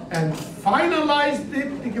Rabbeinu. And finalized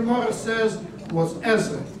it, the Gemara says, was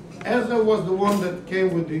Ezra. Ezra was the one that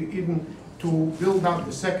came with the Eden to build up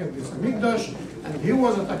the second Beis Hamikdash, and he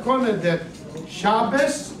was a takona that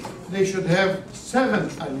Shabbos they should have 7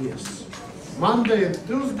 aliyahs. Monday and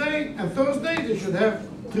Thursday they should have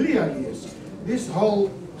 3 aliyahs. This whole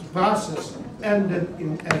process ended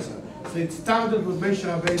in Ezra. So it started with Moshe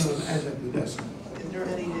Rabbeinu and ended with Ezra. Is there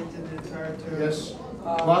any hint in the entire Torah? Yes.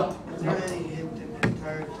 What? Is there any hint in the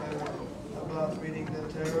entire Torah about reading the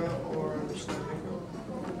Torah or the Shnai Mikra?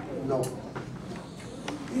 No.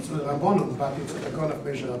 It's the Rabbanon, but it's the God of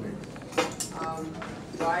Moshe Rabbeinu.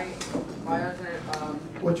 Why doesn't it,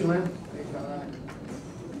 What you learn?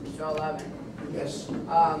 Show 11? Yes.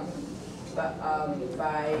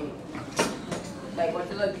 By, like, what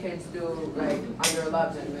do the kids do, like, under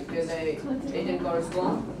 11? Like, they didn't go to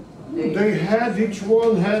school? They had, each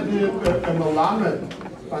one had a melamed,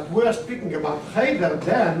 but we're speaking about Cheder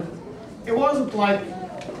then. It wasn't like,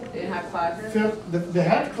 They didn't have classes? they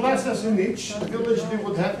had classes in each village, they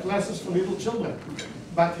would have classes for little children.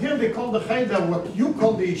 But here they call the Cheder what you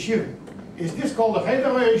call the yeshiva. Is this called a Cheder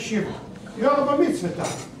or a yeshiva? You're a bar mitzvah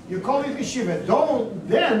time. You call it yeshiva.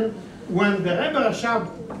 Then, when the Rebbe Rashab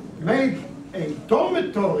made a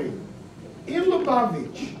dormitory in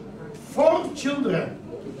Lubavitch for children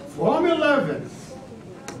from 11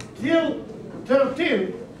 till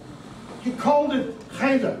 13, he called it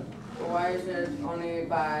Cheder. Why is it only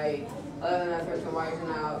by 11 and 13? Why is it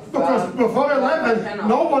not? Because before 11,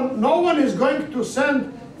 no one is going to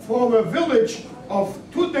send from a village of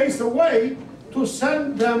 2 days away to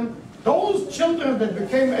send them. Those children that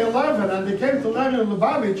became 11 and they came to learn in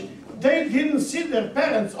Lubavitch, they didn't see their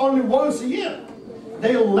parents only once a year.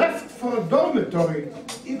 They left for a dormitory.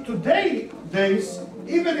 In today's days,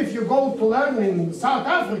 even if you go to learn in South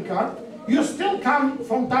Africa, you still come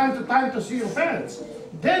from time to time to see your parents.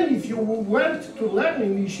 Then if you went to learn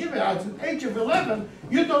in yeshiva at the age of 11,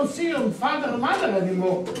 you don't see your father and mother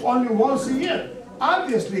anymore, only once a year.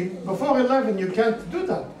 Obviously, before 11, you can't do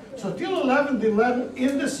that. So till 11, they learn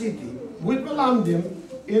in the city, with Melamdim,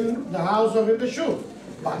 in the house or in the shul.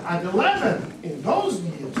 But at 11, in those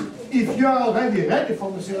years, if you are already ready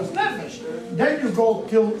for Mesiras Nefesh, then you go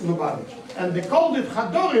till Lubavitch. And they called it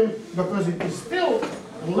Chadorim because it is still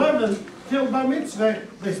 11 till Bar Mitzvah,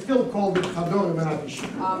 they still called it Chadorim and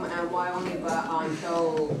Yeshiva. And why only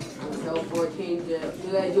until 14? Do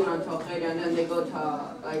they do it until Cheder and then they go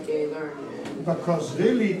to, like, they learn? Because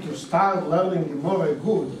really, to start learning Gemara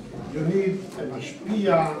good, You need a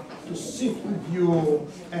mashpia to sit with you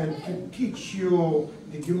and to teach you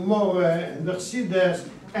the Gemara and the Chassidus.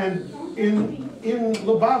 And in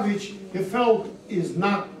Lubavitch, he felt is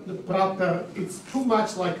not the proper, it's too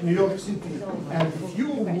much like New York City. And if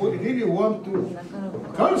you really want to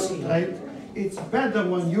concentrate, it's better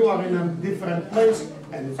when you are in a different place,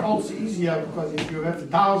 and it's also easier because if you have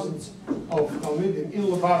thousands of Talmidim in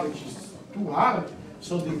Lubavitch, it's too hard,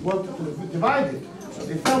 so they wanted to divide it. So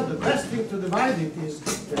they felt the best thing to divide it is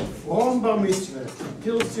that from Bar Mitzvah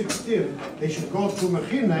till 16, they should go to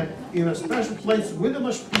Mechina in a special place with the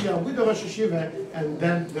Mashpia, with the Rosh Hashiva, and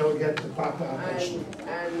then they'll get the proper attention.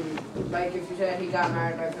 And like if you said he got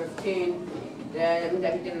married by 15, then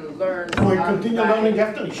that he didn't learn. So he continued learning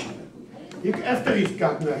after Yeshiva. After he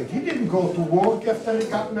got married, he didn't go to work after he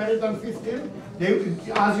got married on 15.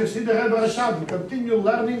 As you see the Rebbe Rashab, he continued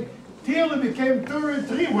learning till he became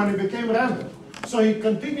 33 when he became Rebbe. So he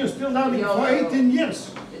continued still learning for 18 years.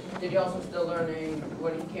 Did he also still learning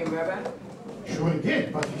when he became Rebbe? Sure he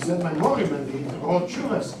did, but he said memorim and he wrote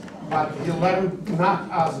shulas. But he learned not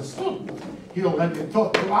as a student. He already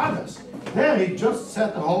taught to others. There he just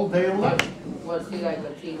sat the whole day and learned. Was he like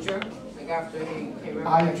a teacher? Like after he came Rebbe?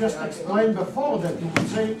 I just explained before that he would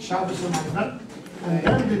say Shabbos and Minah, and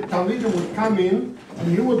then the Talmidim would come in and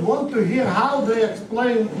he would want to hear how they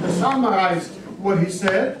explain, they summarize what he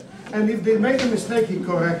said. And if they made a mistake, he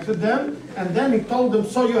corrected them. And then he told them,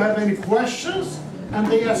 so you have any questions? And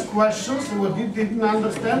they asked questions, what he didn't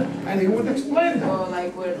understand, and he would explain them. Well,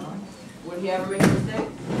 like, would he ever make a mistake?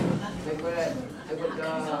 Like, would he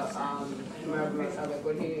ever make a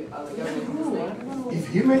mistake? If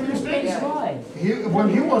he made mistakes, Yeah. when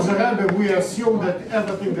he was a Rebbe, we assume that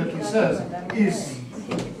everything that he says is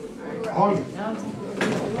holy.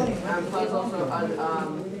 And plus also,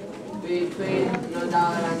 between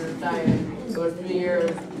Nadal and Rashab, it was 3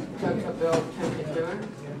 years took to build 10 Kitzur.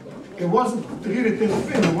 It wasn't really the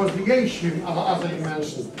levin, it was the yeshiv, as I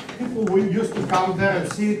mentioned. People used to come there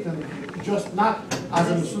and see it, and just not as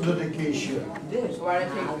a Mesuda de yeshiv. So why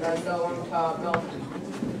did it take so long to build?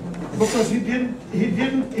 Because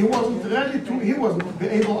he wasn't ready to, he wasn't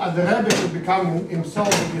able as the Rebbe to become himself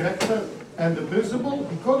the director and the principal.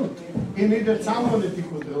 He couldn't. He needed someone that he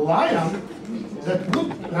could rely on that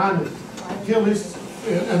would run it till his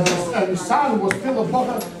son was still a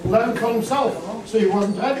boy, learned for himself. So he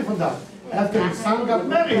wasn't ready for that. After his son got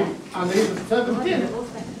married on the age of 17,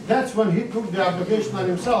 that's when he took the obligation on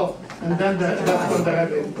himself, and then that's when the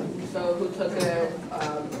Rebbe. So who took it?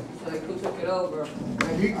 Who took it over?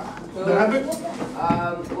 The Rebbe?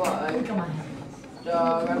 The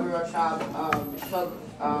Rebbe Rashab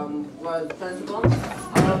was principal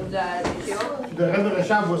of that yeshiva. The Rebbe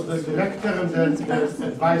Rashab was the director and the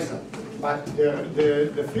advisor. But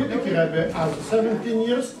the Frierdiker Rebbe, after 17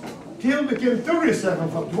 years, till became 37,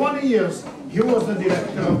 for 20 years, he was the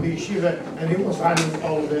director of the yeshiva and he was running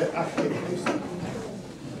all the activities.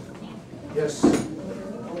 Yes?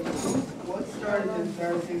 What started the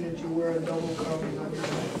entire thing that you wear a double covering on your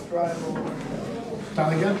stride over?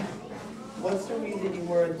 Start again? What's the reason you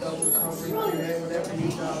wear a double covering on your head whenever you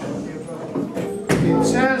daven with your brother? It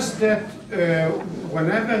says that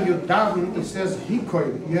whenever you daven, it says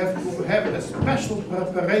hikoin. You have to have a special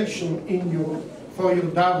preparation in you for your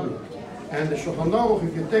davening. And the Shulchan Aruch,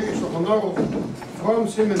 if you take a Shulchan Aruch from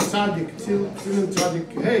Siman Tzadik till Siman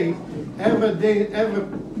Tzadik Hey, every day, every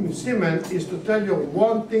Siman is to tell you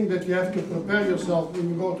one thing that you have to prepare yourself when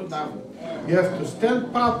you go to daven. You have to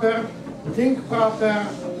stand proper, think proper,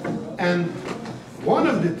 and one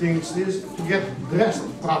of the things is to get dressed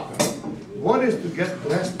proper. What is to get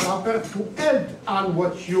dressed proper? To add on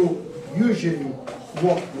what you usually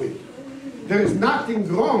walk with. There is nothing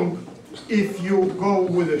wrong if you go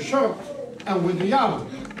with a shirt and with a yarmulke.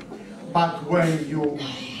 But when you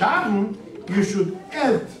daven, you should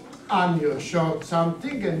add on your shirt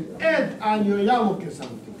something and add on your yarmulke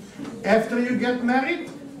something. After you get married,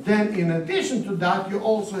 then in addition to that, you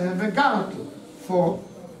also have a garter for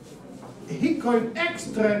hikoin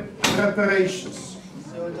extra preparations.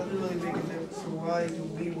 So it doesn't really make a difference. So why do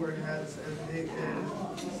we wear hats and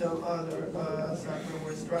some other soccer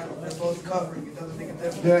wear straddle? They're both covering. It doesn't make a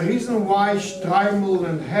difference. The reason why streimel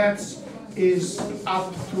and hats is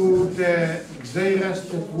up to the gzeres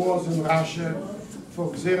that was in Russia for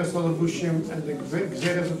gzeres olabushim and the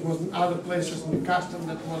gzeres that was in other places and the custom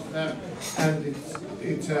that was there, and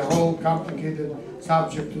it's a whole complicated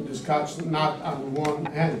subject to discuss, not on one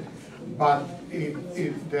hand. But it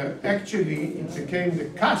became the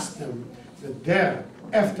custom that there,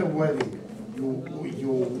 after wedding,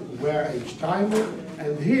 you wear a streimel,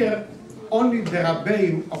 and here only the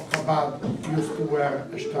Rabbi of Chabad used to wear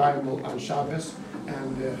a shtreimel on Shabbos,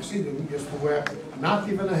 and the Chassidim used to wear not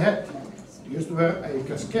even a hat. They used to wear a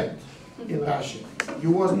casket in Rashab.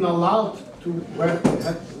 You wasn't allowed to wear a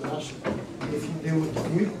hat in Rashab. If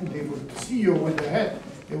they would see you with a hat,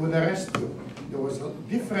 they would arrest you. There was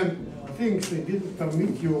different things. They didn't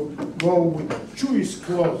permit you go with Jewish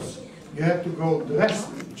clothes. You had to go dressed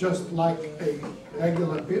just like a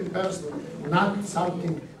regular person, not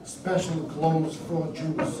something special clothes for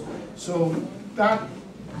Jews. So that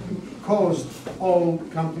caused all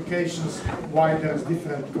complications why there's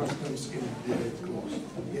different customs in the clothes.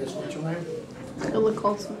 Yes, what's your name?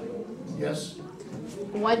 Yes?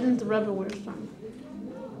 Why didn't the Rebbe wear shine?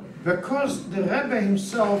 Because the Rebbe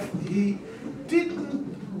himself, he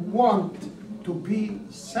didn't want to be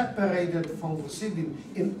separated from the Chassidim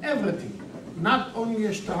in everything, not only a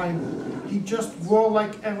shtreimel. He just wore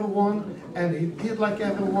like everyone, and he did like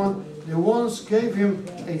everyone. They once gave him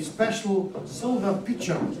a special silver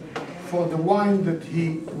pitcher for the wine that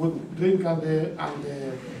he would drink on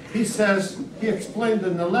the. He says, he explained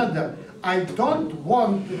in the letter, I don't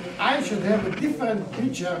want that I should have a different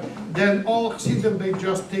pitcher than all Chassidim they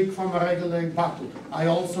just take from a regular bottle. I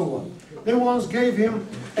also want. They once gave him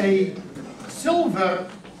a silver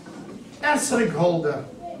esrig holder.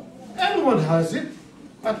 Everyone has it,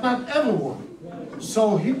 but not everyone.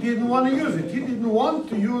 So he didn't want to use it. He didn't want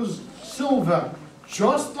to use silver,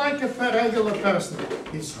 just like a regular person.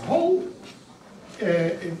 His whole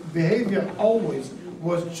behavior always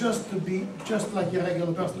was just to be just like a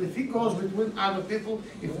regular person. If he goes between other people,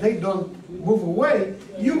 if they don't move away,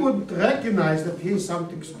 you would recognize that he is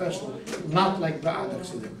something special, not like the other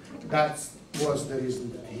Chassidim. That was the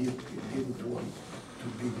reason that he didn't want to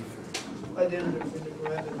be different. Why didn't the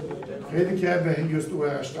Rebbe do that? Friedrich Rebbe, he used to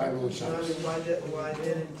wear a shtreimel on I mean, Shabbos. why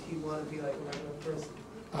didn't he want to be like a regular person?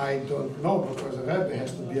 I don't know, because a Rebbe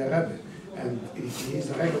has to be a Rebbe. And if he's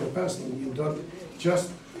a regular person, you don't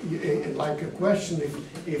just, like a question,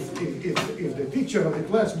 if the teacher of the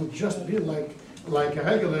class would just be like a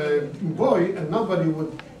regular boy, and nobody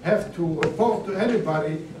would have to report to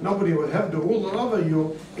anybody, nobody would have the ruler over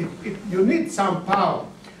you, you need some power.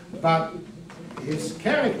 But his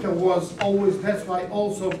character was always, that's why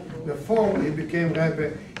also before he became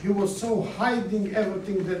Rebbe, he was so hiding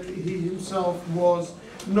everything that he himself was.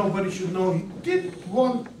 Nobody should know.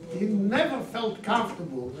 He never felt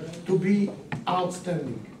comfortable to be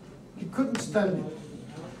outstanding. He couldn't stand it.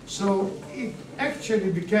 So it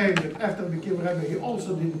actually became that after he became Rebbe, he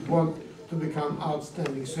also didn't want to become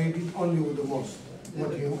outstanding. So he did only with the most,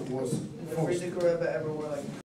 what he was Did the forced. Friedrich Rebbe ever wear like